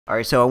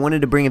Alright, so I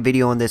wanted to bring a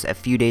video on this a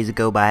few days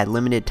ago, but I had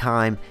limited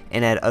time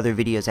and had other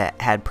videos that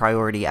had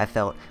priority, I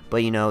felt. But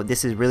you know,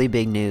 this is really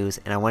big news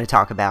and I want to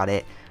talk about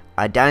it.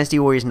 Dynasty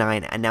Warriors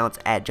 9 announced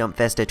at Jump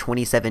Festa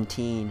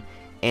 2017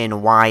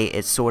 and why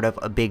it's sort of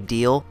a big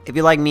deal. If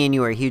you're like me and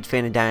you were a huge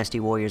fan of Dynasty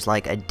Warriors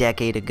like a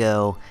decade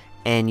ago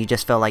and you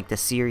just felt like the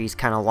series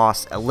kind of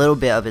lost a little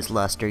bit of its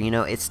luster, you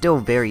know, it's still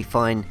very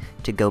fun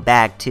to go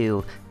back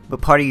to. But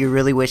part of you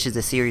really wishes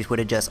the series would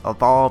have just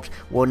evolved.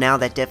 Well, now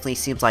that definitely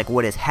seems like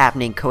what is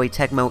happening. Koei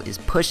Tecmo is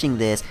pushing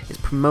this, is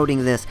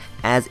promoting this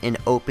as an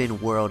open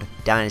world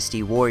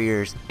Dynasty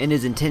Warriors, and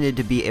is intended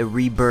to be a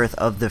rebirth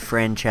of the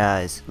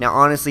franchise. Now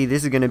honestly,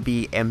 this is going to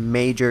be a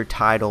major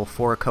title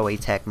for Koei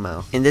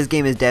Tecmo, and this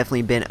game has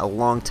definitely been a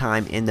long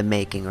time in the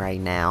making right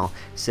now.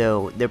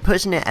 So they're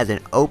pushing it as an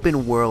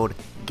open world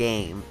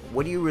game.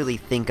 What do you really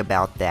think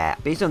about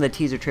that? Based on the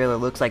teaser trailer, it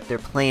looks like they're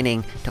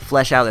planning to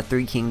flesh out the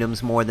Three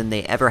Kingdoms more than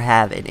they ever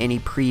have in any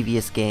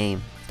previous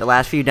game. The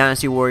last few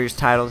Dynasty Warriors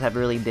titles have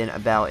really been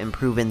about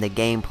improving the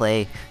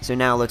gameplay, so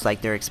now it looks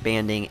like they're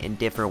expanding in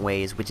different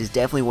ways, which is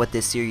definitely what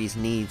this series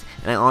needs.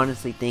 And I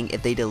honestly think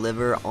if they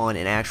deliver on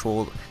an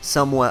actual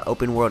somewhat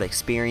open world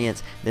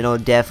experience, then it'll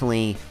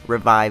definitely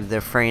revive the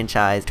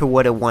franchise to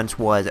what it once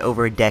was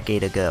over a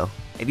decade ago.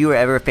 If you were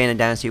ever a fan of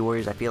Dynasty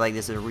Warriors, I feel like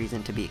this is a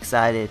reason to be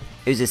excited.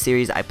 It was a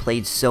series I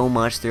played so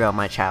much throughout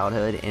my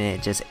childhood,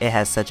 and it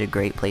has such a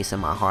great place in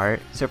my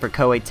heart. So for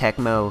Koei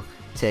Tecmo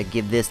to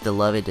give this the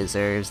love it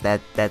deserves,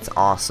 that's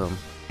awesome.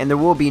 And there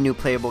will be new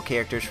playable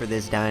characters for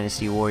this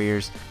Dynasty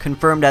Warriors.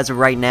 Confirmed as of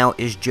right now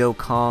is Joe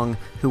Kong,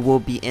 who will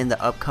be in the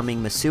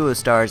upcoming Musou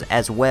Stars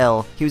as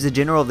well. He was a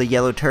general of the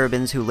Yellow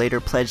Turbans who later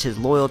pledged his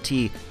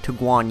loyalty to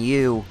Guan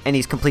Yu, and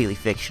he's completely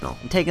fictional.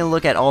 And taking a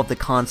look at all of the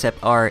concept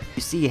art,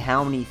 you see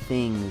how many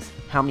things,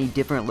 how many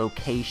different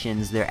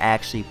locations they're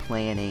actually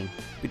planning.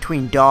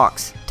 Between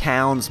docks,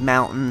 towns,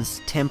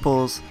 mountains,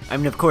 temples. I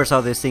mean, of course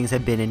all those things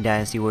have been in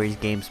Dynasty Warriors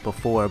games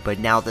before, but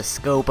now the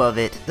scope of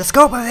it!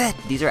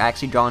 These are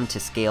actually drawn to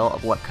scale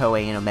of what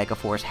Koei and Omega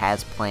Force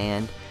has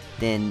planned.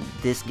 Then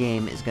this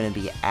game is going to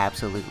be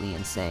absolutely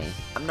insane.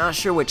 I'm not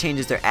sure what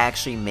changes they're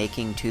actually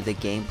making to the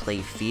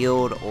gameplay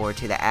field or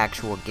to the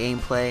actual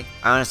gameplay.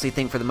 I honestly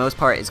think for the most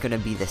part it's going to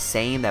be the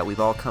same that we've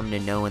all come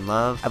to know and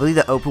love. I believe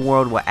the open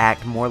world will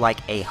act more like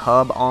a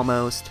hub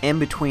almost in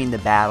between the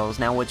battles.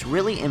 Now what's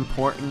really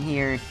important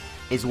here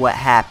is what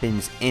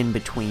happens in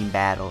between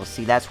battles.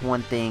 See, that's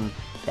one thing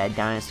that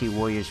Dynasty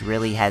Warriors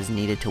really has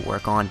needed to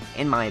work on,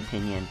 in my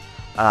opinion.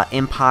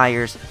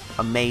 Empires,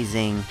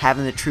 amazing.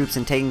 Having the troops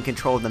and taking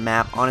control of the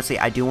map. Honestly,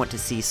 I do want to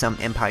see some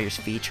Empires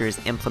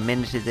features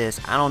implemented to this.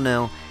 I don't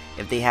know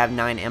if they have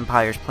 9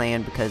 Empires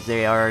planned because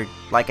they are,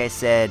 like I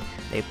said,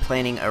 they're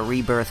planning a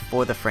rebirth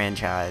for the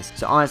franchise.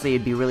 So honestly,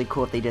 it'd be really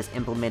cool if they just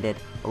implemented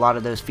a lot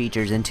of those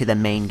features into the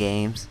main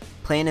games.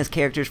 Playing as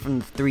characters from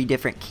the 3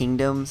 different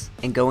kingdoms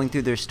and going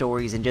through their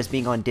stories and just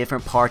being on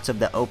different parts of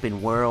the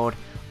open world.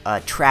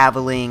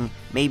 Traveling,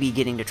 maybe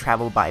getting to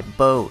travel by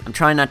boat. I'm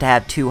trying not to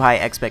have too high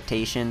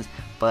expectations,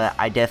 but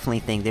I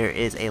definitely think there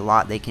is a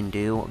lot they can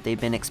do. They've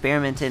been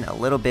experimenting a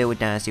little bit with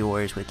Dynasty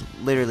Warriors with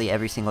literally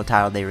every single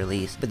title they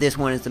release, but this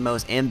one is the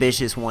most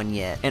ambitious one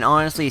yet. And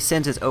honestly,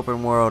 since it's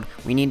open world,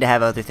 we need to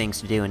have other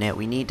things to do in it.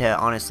 We need to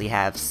honestly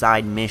have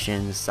side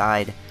missions,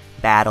 side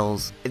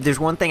battles. If there's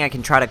one thing I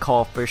can try to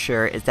call for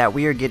sure, is that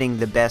we are getting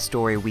the best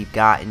story we've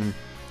gotten.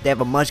 They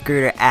have a much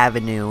greater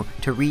avenue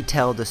to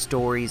retell the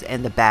stories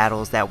and the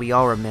battles that we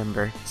all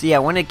remember. So yeah, I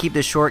wanted to keep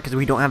this short because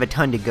we don't have a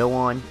ton to go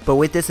on. But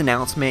with this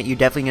announcement, you're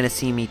definitely going to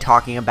see me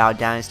talking about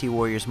Dynasty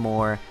Warriors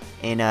more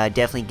and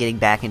definitely getting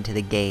back into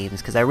the games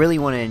because I really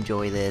want to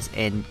enjoy this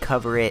and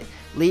cover it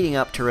leading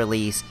up to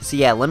release. So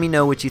yeah, let me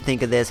know what you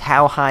think of this.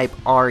 How hype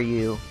are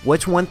you?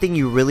 What's one thing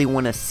you really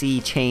want to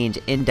see change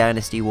in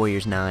Dynasty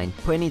Warriors 9?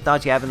 Put any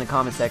thoughts you have in the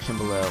comment section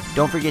below.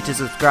 Don't forget to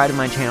subscribe to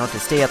my channel to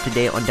stay up to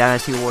date on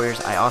Dynasty Warriors.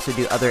 I also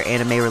do other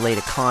anime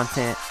related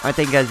content. Alright,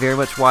 thank you guys very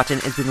much for watching.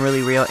 It's been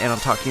really real, and I'll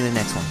talk to you in the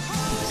next one.